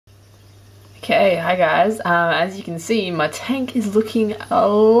Okay, hi guys. As you can see, my tank is looking a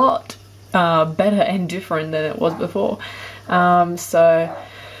lot better and different than it was before. So,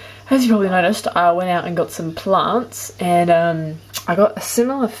 as you probably noticed, I went out and got some plants, and I got a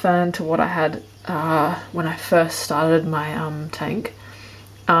similar fern to what I had when I first started my tank.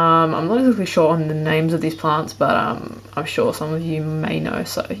 I'm not exactly sure on the names of these plants, but I'm sure some of you may know,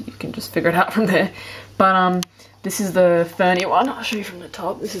 so you can just figure it out from there. But this is the ferny one. I'll show you from the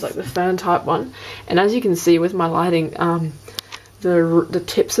top. This is like the fern type one, and as you can see with my lighting, the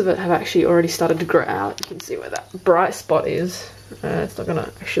tips of it have actually already started to grow out. You can see where that bright spot is. It's not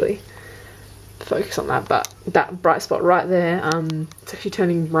gonna actually focus on that, but that bright spot right there, it's actually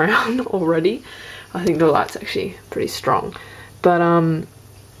turning brown already. I think the light's actually pretty strong, but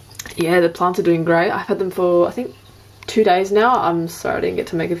yeah, the plants are doing great. I've had them for I think 2 days now. I'm sorry I didn't get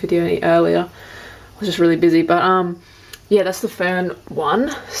to make a video any earlier. I was just really busy, but yeah, that's the fern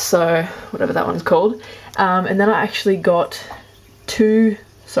one, so whatever that one's called. And then I actually got there's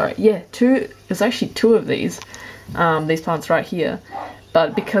actually two of these plants right here,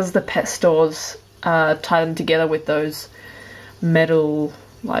 but because the pet stores tie them together with those metal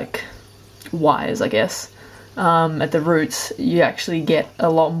like wires, I guess, at the roots, you actually get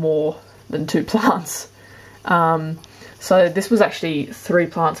a lot more than 2 plants. So this was actually 3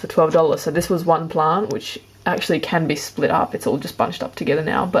 plants for $12. So this was 1 plant, which actually can be split up. It's all just bunched up together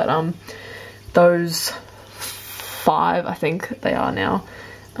now. But those 5, I think they are now,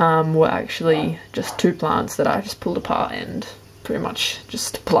 were actually just 2 plants that I just pulled apart and pretty much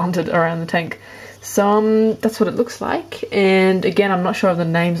just planted around the tank. So that's what it looks like. And again, I'm not sure of the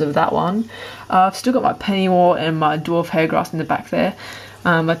names of that one. I've still got my pennywort and my dwarf hairgrass in the back there.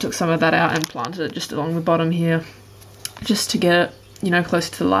 I took some of that out and planted it just along the bottom here, just to get it, you know,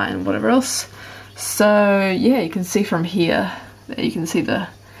 closer to the light and whatever else. So yeah, you can see from here, there you can see the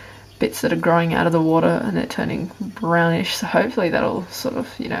bits that are growing out of the water and they're turning brownish. So hopefully that'll sort of,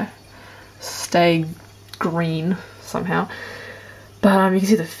 you know, stay green somehow. But you can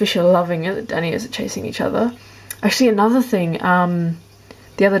see the fish are loving it. The danios are chasing each other. Actually, another thing,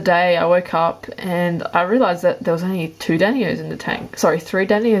 the other day I woke up and I realised that there was only 2 danios in the tank. Sorry, 3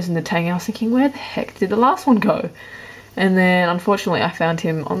 danios in the tank. I was thinking, where the heck did the last one go? And then unfortunately I found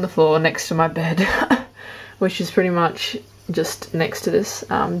him on the floor next to my bed, which is pretty much just next to this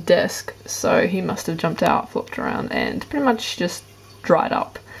desk. So he must have jumped out, flopped around, and pretty much just dried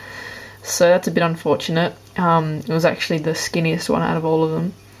up. So that's a bit unfortunate. It was actually the skinniest one out of all of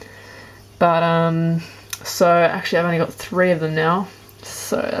them. But so actually I've only got 3 of them now.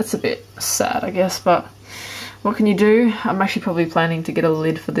 So that's a bit sad, I guess, but what can you do? I'm actually probably planning to get a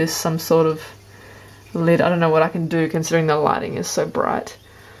lid for this, some sort of lid. I don't know what I can do considering the lighting is so bright.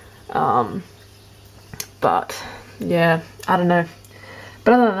 But yeah, I don't know.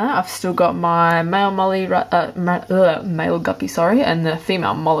 But other than that, I've still got my male molly, male guppy, sorry, and the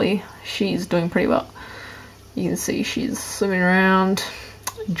female molly. She's doing pretty well. You can see she's swimming around,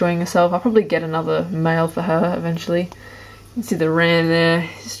 enjoying herself. I'll probably get another male for her eventually. You can see the ram there,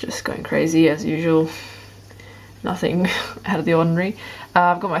 he's just going crazy as usual. Nothing out of the ordinary.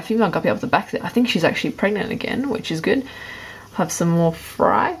 I've got my female guppy up the back there. I think she's actually pregnant again, which is good. I'll have some more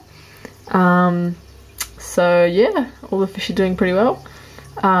fry. So yeah, all the fish are doing pretty well.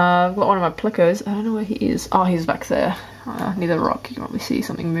 I've got one of my plecos. I don't know where he is. Oh, he's back there near the rock. You can probably see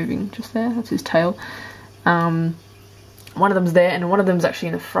something moving just there. That's his tail. One of them's there, and one of them's actually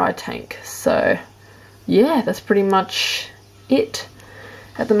in the fry tank. So yeah, that's pretty much it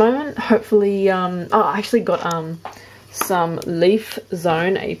at the moment. Hopefully, oh, I actually got some leaf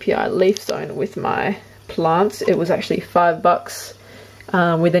zone, API leaf zone with my plants. It was actually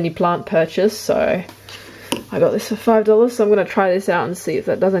 $5 with any plant purchase, so I got this for $5, so I'm going to try this out and see if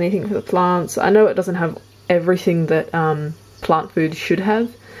that does anything for the plants. I know it doesn't have everything that plant food should have,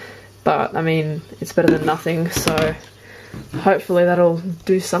 but I mean, it's better than nothing, so hopefully that'll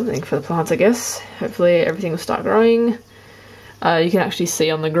do something for the plants, I guess. Hopefully everything will start growing. You can actually see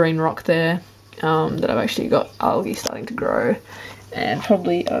on the green rock there that I've actually got algae starting to grow, and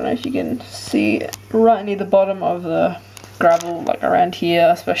probably, I don't know if you can see right near the bottom of the gravel, like around here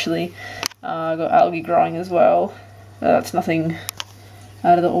especially, I've got algae growing as well. That's nothing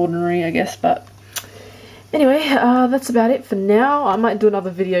out of the ordinary, I guess, but anyway, that's about it for now. I might do another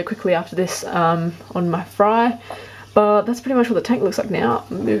video quickly after this on my fry, but that's pretty much what the tank looks like now.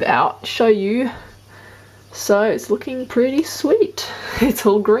 Move out, show you. So it's looking pretty sweet. It's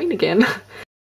all green again.